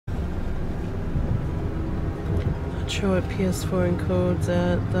show what PS4 encodes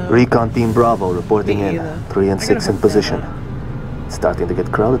at the... Recon Team Bravo reporting in. either. 3 and 6 in position. It's starting to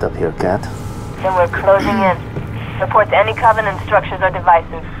get crowded up here, Cat. Then we're closing in. Report to any Covenant structures or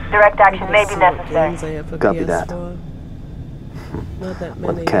devices. Direct action may be necessary. Copy that. Not that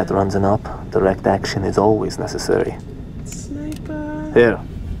many. When Cat runs an op, direct action is always necessary. Sniper. Here,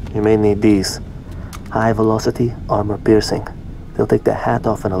 you may need these. High velocity, armor piercing. They'll take the hat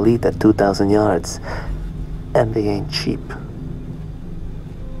off an elite at 2,000 yards. And they ain't cheap.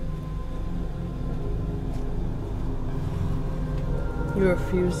 You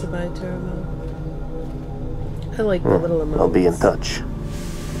refuse to buy turbo? I like the little emotes. I'll be in touch.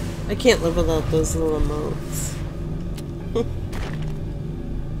 I can't live without those little emotes. What?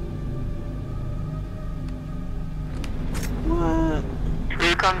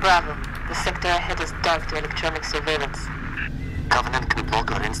 Recon Bravo. The sector ahead is dark to electronic surveillance. Covenant can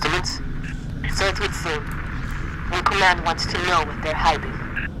block our instruments? So it would seem. Your command wants to know what they're hiding.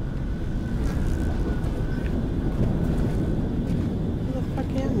 Where the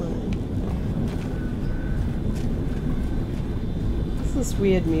fuck am I? This is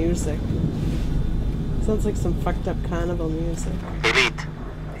weird music. Sounds like some fucked up carnival music. Elite,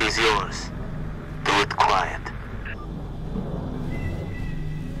 he's yours. Do it quiet.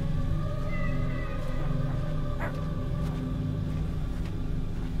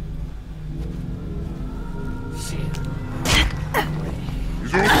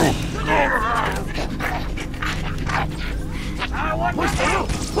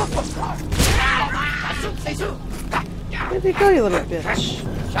 Where'd you go, you little bitch?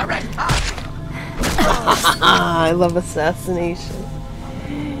 I love assassination.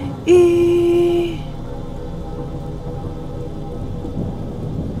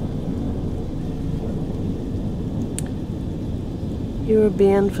 You were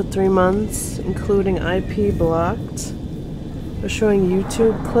banned for 3 months, including IP blocked. We're showing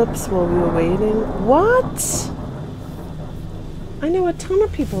YouTube clips while we were waiting. What? I know a ton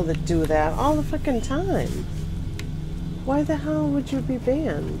of people that do that all the fucking time. Why the hell would you be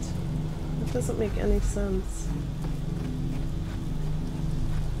banned? It doesn't make any sense.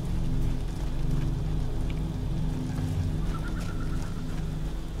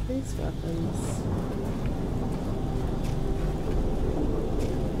 These weapons.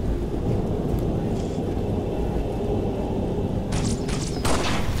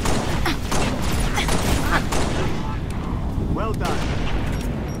 Well done.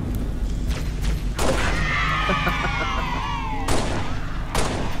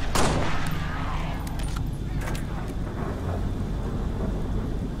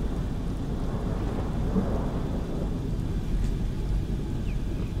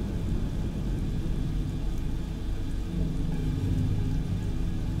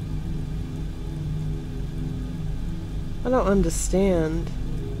 I don't understand.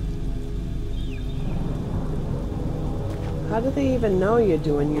 How do they even know you're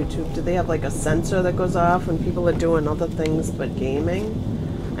doing YouTube? Do they have like a sensor that goes off when people are doing other things but gaming?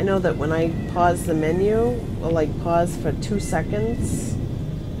 I know that when I pause the menu, or like pause for 2 seconds,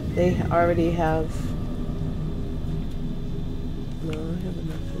 they already have... No, I have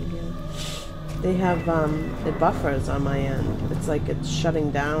enough in here. They have, it buffers on my end. It's like it's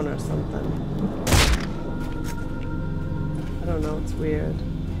shutting down or something. I don't know, it's weird.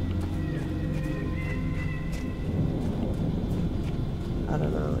 I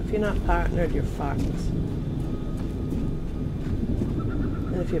don't know. If you're not partnered, you're fucked.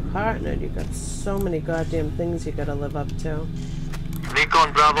 And if you're partnered, you've got so many goddamn things you gotta live up to.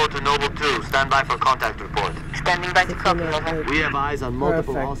 Recon Bravo to Noble 2. Stand by for contact report. Standing by to copy, over. We have eyes on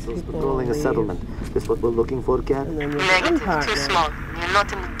multiple hostiles patrolling a settlement. This what we're looking for, Cat? Negative. Too small. You're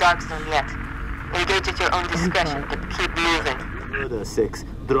not in the dark zone yet. Engage at your own discretion, but keep moving. Murder 6.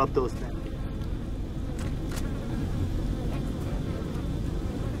 Drop those...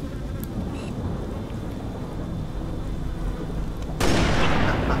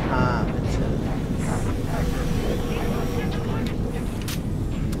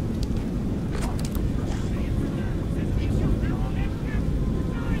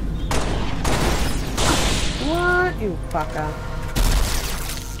 You fucker.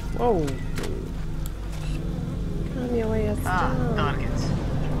 Whoa. Calm your ass down. Targets.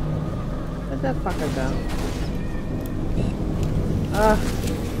 Where'd that fucker go?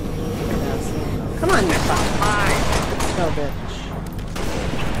 Come on, you fucker. Let's go, bitch.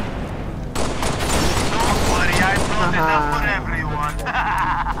 Don't worry, I brought enough for everyone.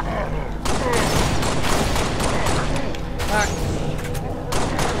 Fuck.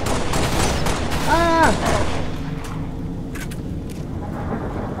 Ah!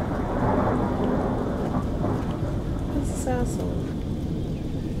 asshole.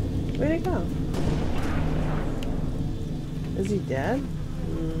 Where'd he go? Is he dead?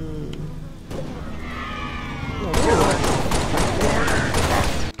 No,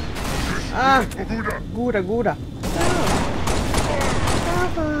 ah! Gouda, Gouda.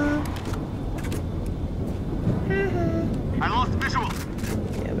 I lost visual.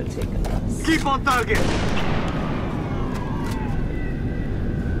 Yeah, we're taking this. Keep on target.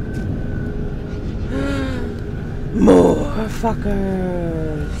 More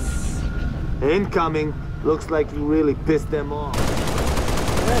fuckers. Incoming. Looks like you really pissed them off.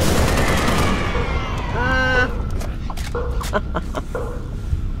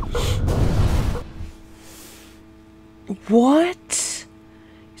 What?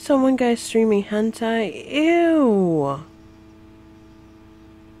 Saw one guy streaming hentai? Ew.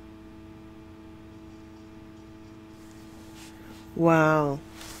 Wow.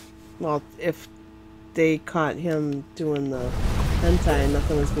 Well, if they caught him doing the hentai and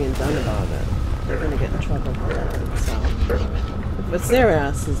nothing was being done about it, they're gonna get in trouble for that. So, if it's their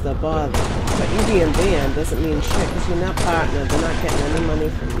asses that bother. But you being banned doesn't mean shit because you're not partnered. They're not getting any money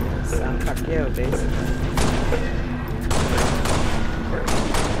from you. So, fuck you, basically.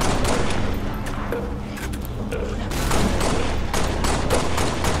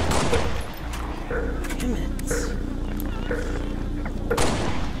 Damn it.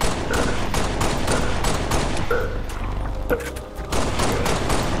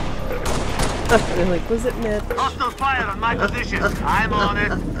 They're like, was it mid? Hostile fire on my position. I'm on it.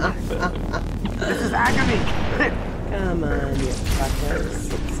 This is agony. Come on, you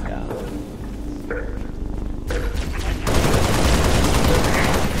fuckers. Let's go.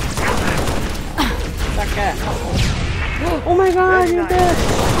 Sucker. Oh my god, you're dead.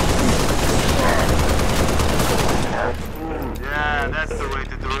 Yeah, that's the way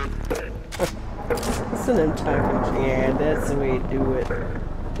to do it. It's an entire. Yeah, that's the way to do it.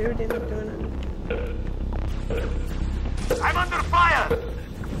 Dude, they're not doing it. I'm under fire.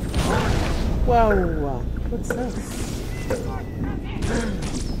 Whoa, what's this?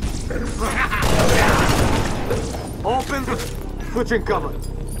 Open. Switching cover.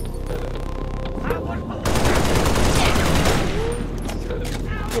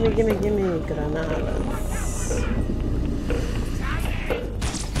 Gimme granadas.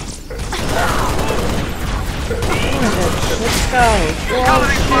 Let's go.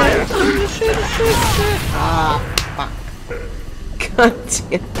 Covering fire. Shit. Ah, fuck. God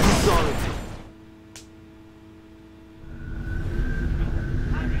damn. Sorry.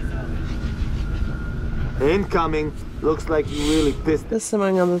 Incoming. Looks like you really pissed. This,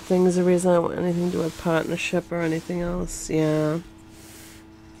 among other things, the reason I don't want anything to do with partnership or anything else. Yeah.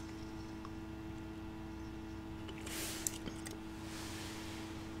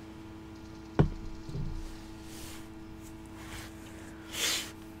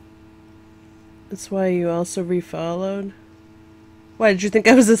 That's why you also refollowed? Why, did you think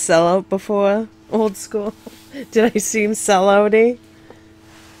I was a sellout before? Old school? Did I seem sellouty?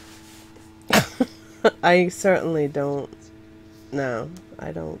 I certainly don't. No,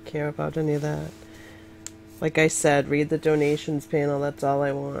 I don't care about any of that. Like I said, read the donations panel, that's all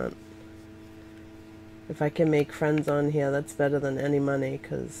I want. If I can make friends on here, that's better than any money,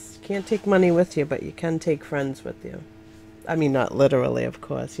 because you can't take money with you, but you can take friends with you. I mean, not literally, of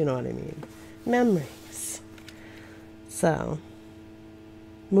course, you know what I mean. Memories. So,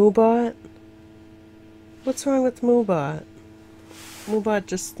 Moobot? What's wrong with Moobot? Moobot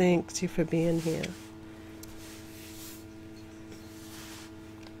just thanks you for being here.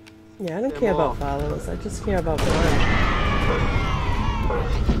 Yeah, I don't care about followers, I just care about fun.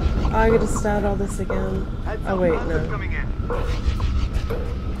 Oh, I gotta start all this again. Oh wait, no.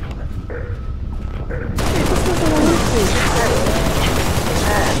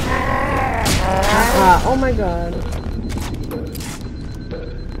 Oh my god.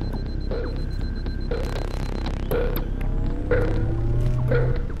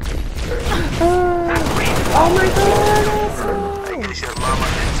 Oh my god,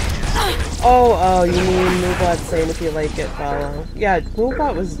 Oh, you mean Moobot saying if you like it, follow. Yeah,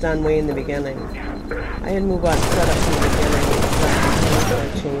 Moobot was done way in the beginning. I had Moobot set up from the beginning, so I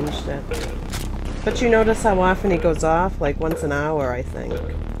changed it. But you notice how often he goes off? Like once an hour, I think.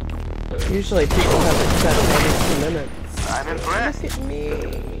 Usually people have it set every 2 minutes. I'm impressed. Look at me.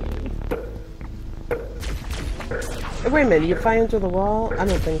 Wait a minute, you flying through the wall? I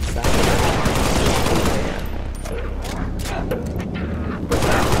don't think so.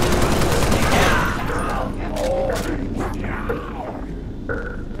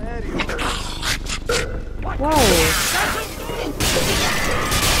 Whoa.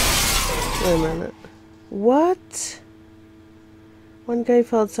 Wait a minute. What? One guy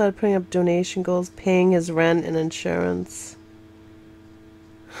fell outside putting up donation goals, paying his rent and insurance.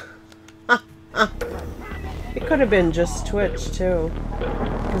 It could have been just Twitch too,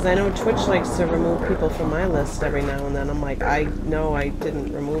 because I know Twitch likes to remove people from my list every now and then. I'm like, I know I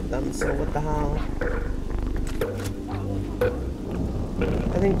didn't remove them, so what the hell?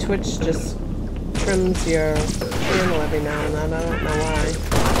 I think Twitch just trims your channel every now and then. I don't know why.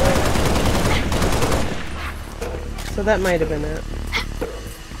 So that might have been it.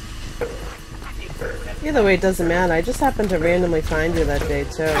 Either way, it doesn't matter. I just happened to randomly find you that day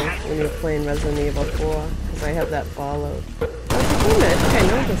too, when you were playing Resident Evil 4, because I have that followed. I was like, wait a minute, I think I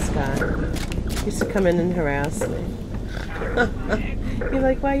know this guy. He used to come in and harass me. You're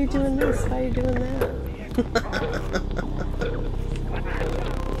like, why are you doing this? Why are you doing that?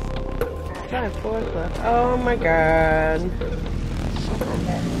 Drive forward left. Oh my god.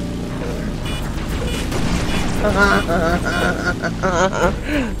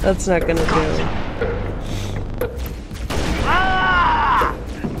 That's not gonna do.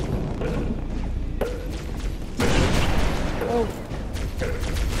 Oh.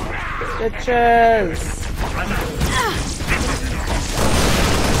 Bitches!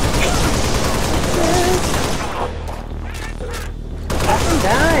 I'm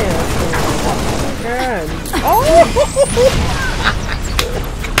dying. Good. Oh!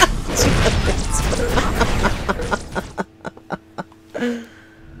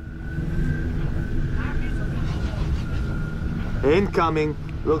 Incoming.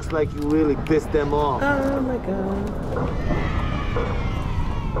 Looks like you really pissed them off. Oh my god.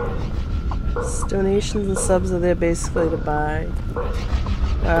 Donations and subs are there basically to buy.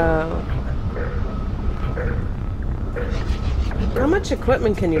 Wow. How much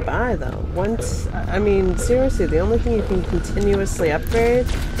equipment can you buy though? Once, I mean, seriously, the only thing you can continuously upgrade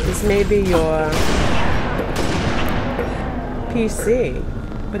is maybe your PC.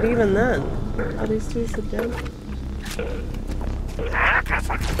 But even then, oh, these dudes are dead.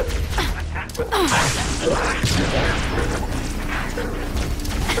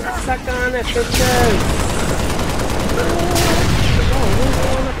 Suck on it, bitches! Oh, who's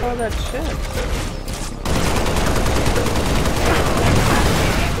blowing up all that shit?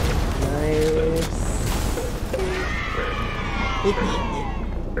 Nice.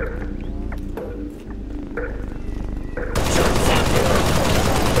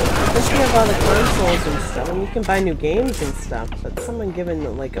 Especially have all the consoles and stuff, and you can buy new games and stuff, but someone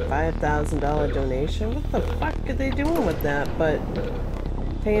giving like a $5,000 donation, what the fuck are they doing with that but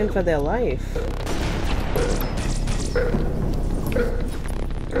paying for their life?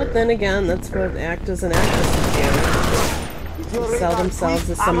 But then again, that's what actors and actresses do. They sell themselves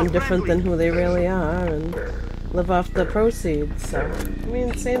as someone different than who they really are and live off the proceeds, so, I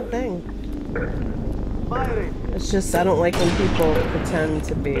mean, same thing. It's just, I don't like when people pretend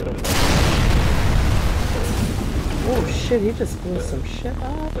to be. Oh shit, he just blew some shit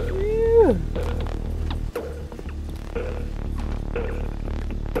off. Ew.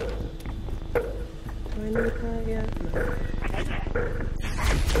 Do I need that yet? No.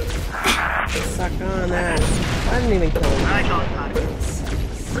 Suck on that. I didn't even kill him.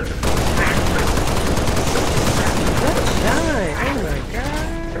 Good shot. Oh my god.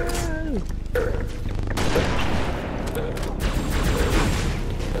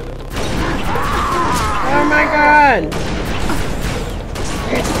 Oh my god!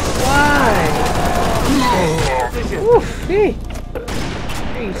 Why? Oof,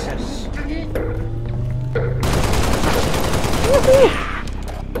 Jesus. Woohoo!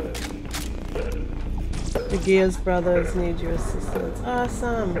 The Gears brothers need your assistance.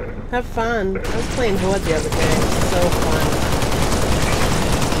 Awesome. Have fun. I was playing Horde the other day. So fun.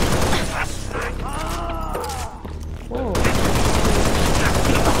 Whoa.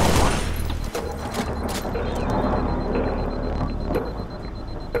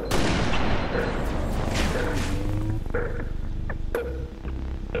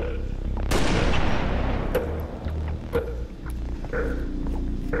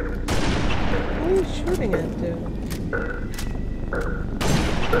 What are you shooting at, dude?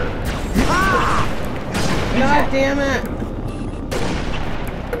 God damn it!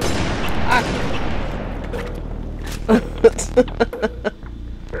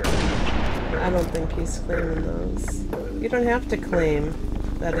 I don't think he's claiming those. You don't have to claim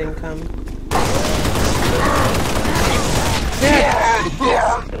that income.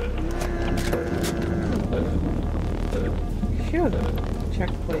 Phew.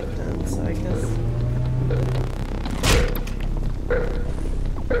 Checkpoint done, so I guess.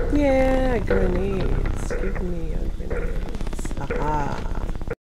 Yeah, grenades. Give me a